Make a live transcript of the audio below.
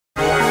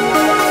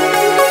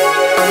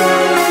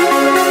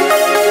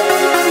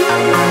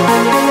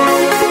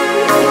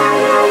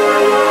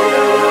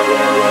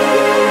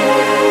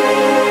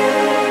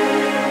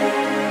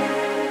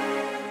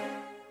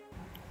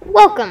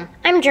Welcome,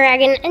 I'm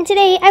Dragon, and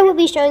today I will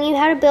be showing you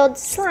how to build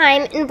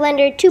slime in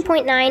Blender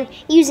 2.9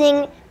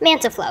 using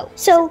MantaFlow.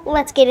 So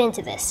let's get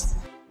into this.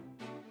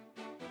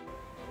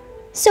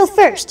 So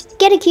first,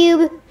 get a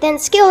cube, then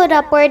scale it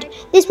upward.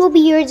 This will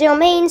be your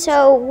domain,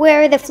 so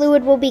where the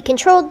fluid will be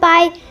controlled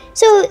by.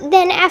 So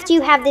then after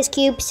you have this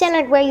cube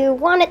centered where you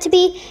want it to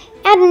be,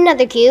 add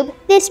another cube.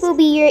 This will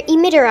be your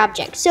emitter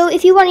object. So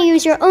if you want to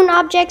use your own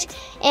object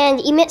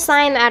and emit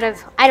slime out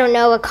of, I don't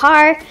know, a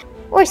car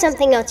or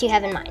something else you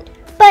have in mind.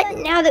 But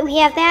now that we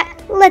have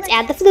that, let's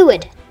add the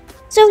fluid.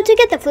 So to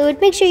get the fluid,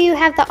 make sure you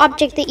have the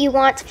object that you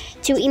want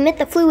to emit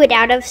the fluid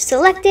out of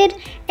selected,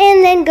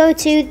 and then go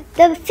to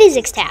the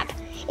Physics tab.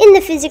 In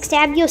the Physics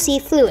tab, you'll see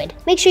Fluid.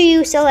 Make sure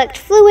you select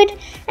Fluid,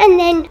 and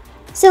then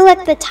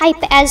select the type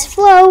as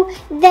Flow.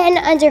 Then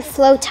under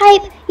Flow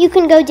Type, you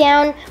can go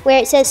down where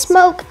it says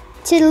Smoke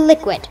to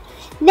Liquid.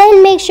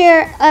 Then make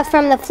sure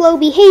from the flow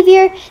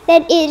behavior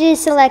that it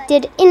is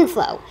selected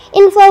inflow.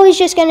 Inflow is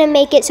just going to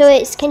make it so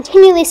it's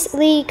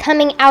continuously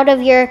coming out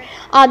of your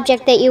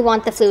object that you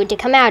want the fluid to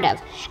come out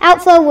of.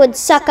 Outflow would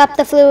suck up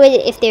the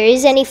fluid if there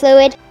is any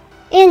fluid,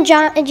 and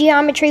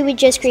geometry would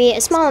just create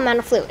a small amount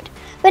of fluid.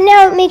 But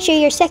now make sure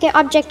your second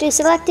object is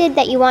selected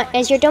that you want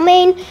as your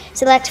domain.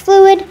 Select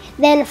fluid,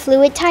 then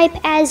fluid type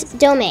as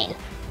domain.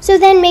 So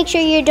then make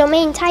sure your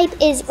domain type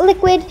is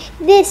liquid.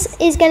 This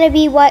is going to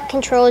be what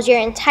controls your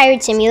entire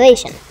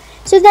simulation.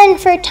 So then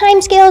for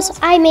timescales,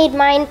 I made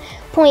mine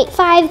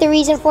 0.5. The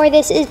reason for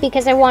this is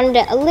because I wanted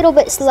it a little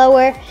bit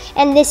slower,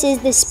 and this is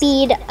the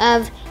speed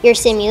of your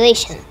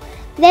simulation.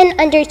 Then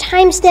under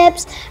time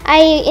steps,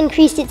 I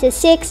increased it to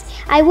 6.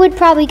 I would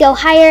probably go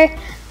higher,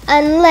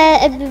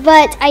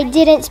 but I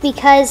didn't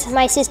because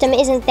my system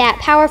isn't that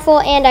powerful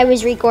and I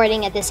was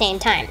recording at the same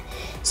time.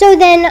 So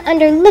then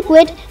under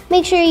liquid,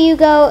 make sure you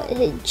go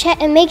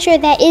check and make sure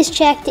that is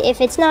checked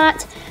if it's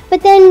not,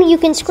 but then you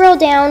can scroll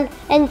down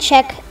and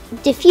check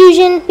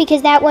diffusion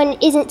because that one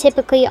isn't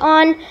typically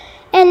on.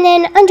 And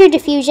then under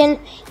diffusion,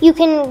 you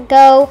can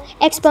go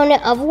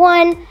exponent of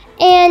 1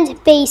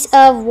 and base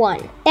of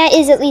 1. That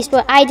is at least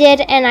what I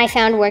did and I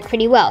found worked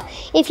pretty well.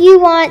 If you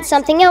want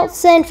something else,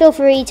 then feel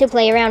free to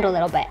play around a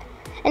little bit.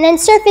 And then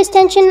surface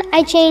tension,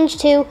 I changed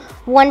to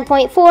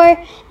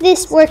 1.4.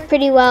 This worked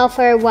pretty well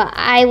for what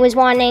I was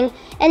wanting.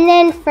 And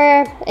then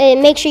for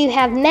make sure you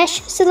have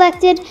mesh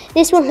selected.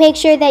 This will make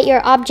sure that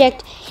your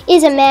object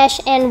is a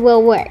mesh and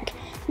will work.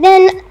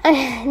 Then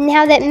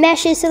now that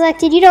mesh is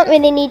selected, you don't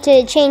really need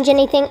to change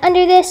anything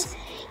under this.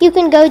 You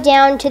can go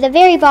down to the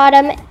very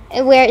bottom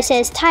where it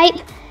says type,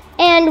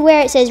 and where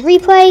it says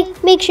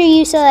replay, make sure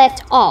you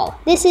select all.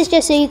 This is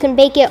just so you can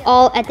bake it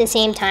all at the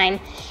same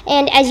time.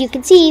 And as you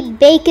can see,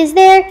 bake is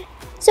there.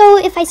 So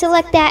if I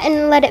select that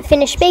and let it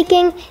finish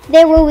baking,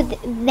 there will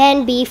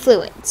then be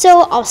fluid.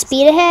 So I'll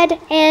speed ahead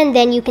and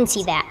then you can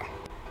see that.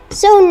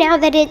 So now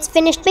that it's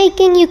finished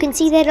baking, you can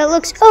see that it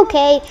looks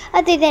okay,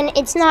 other than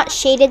it's not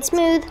shaded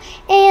smooth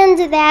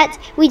and that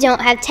we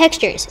don't have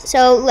textures.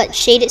 So let's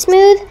shade it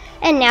smooth.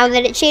 And now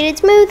that it's shaded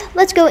smooth,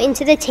 let's go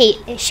into the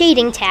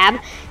shading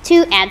tab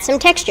to add some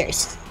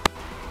textures.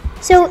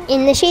 So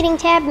in the shading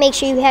tab, make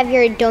sure you have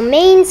your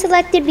domain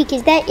selected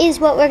because that is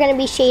what we're going to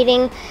be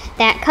shading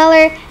that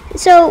color.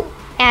 So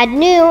add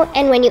new,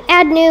 and when you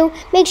add new,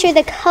 make sure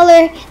the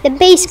color, the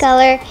base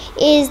color,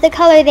 is the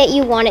color that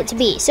you want it to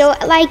be. So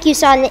like you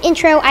saw in the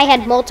intro, I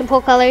had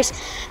multiple colors.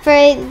 For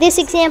this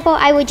example,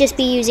 I would just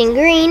be using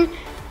green.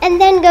 And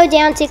then go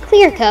down to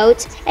clear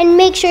coat and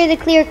make sure the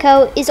clear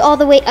coat is all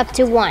the way up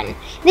to 1.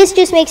 This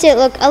just makes it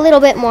look a little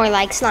bit more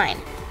like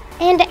slime.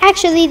 And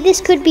actually,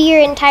 this could be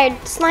your entire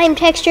slime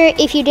texture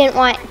if you didn't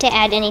want to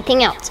add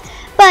anything else.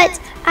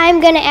 But I'm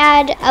going to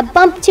add a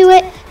bump to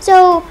it,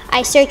 so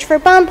I search for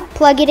bump,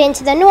 plug it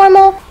into the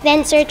normal,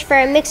 then search for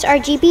a mix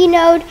RGB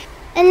node,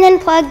 and then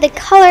plug the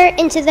color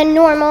into the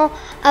normal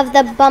of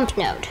the bump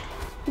node.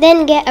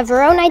 Then get a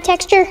Voronoi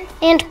texture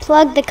and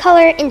plug the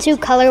color into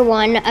color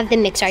 1 of the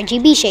Mix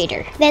RGB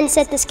shader. Then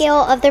set the scale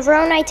of the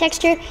Voronoi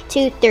texture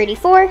to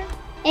 34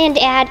 and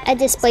add a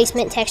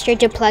displacement texture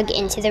to plug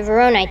into the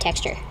Voronoi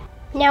texture.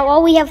 Now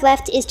all we have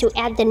left is to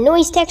add the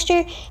noise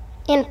texture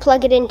and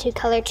plug it into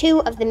color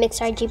 2 of the Mix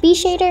RGB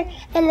shader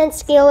and then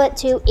scale it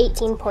to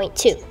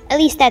 18.2. At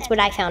least that's what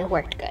I found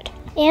worked good.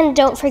 And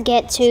don't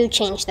forget to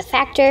change the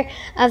factor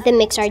of the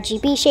Mix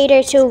RGB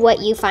shader to what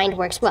you find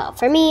works well.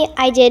 For me,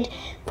 I did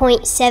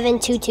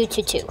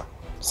 0.72222,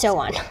 so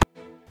on.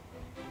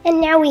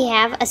 And now we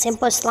have a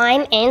simple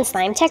slime and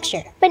slime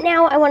texture. But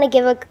now I want to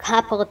give a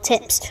couple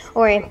tips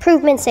or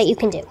improvements that you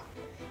can do.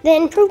 The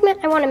improvement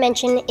I want to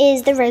mention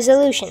is the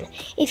resolution.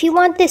 If you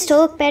want this to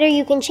look better,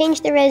 you can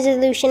change the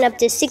resolution up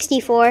to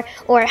 64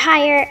 or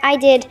higher. I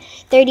did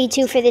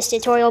 32 for this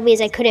tutorial because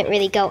I couldn't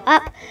really go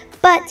up.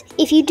 But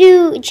if you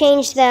do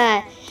change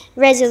the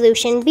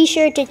resolution, be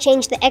sure to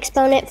change the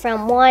exponent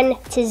from 1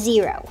 to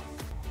 0.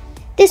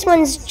 This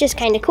one's just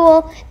kind of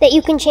cool that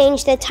you can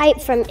change the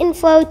type from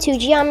inflow to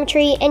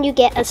geometry and you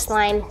get a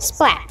slime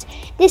splat.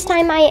 This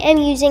time I am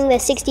using the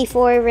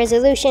 64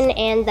 resolution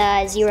and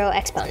the 0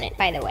 exponent,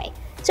 by the way.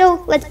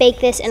 So let's bake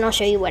this and I'll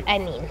show you what I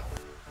mean.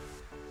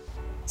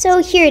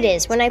 So here it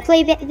is. When I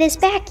play this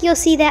back, you'll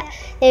see that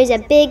there's a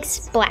big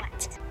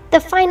splat. The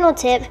final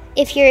tip,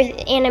 if your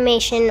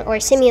animation or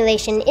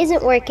simulation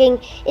isn't working,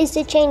 is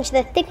to change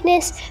the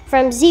thickness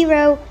from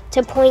 0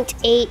 to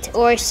 0.8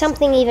 or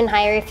something even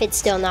higher if it's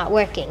still not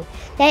working.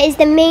 That is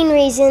the main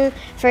reason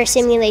for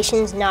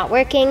simulations not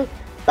working.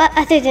 But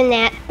other than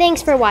that,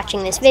 thanks for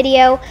watching this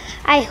video.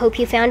 I hope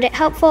you found it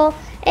helpful,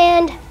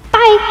 and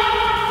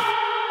bye!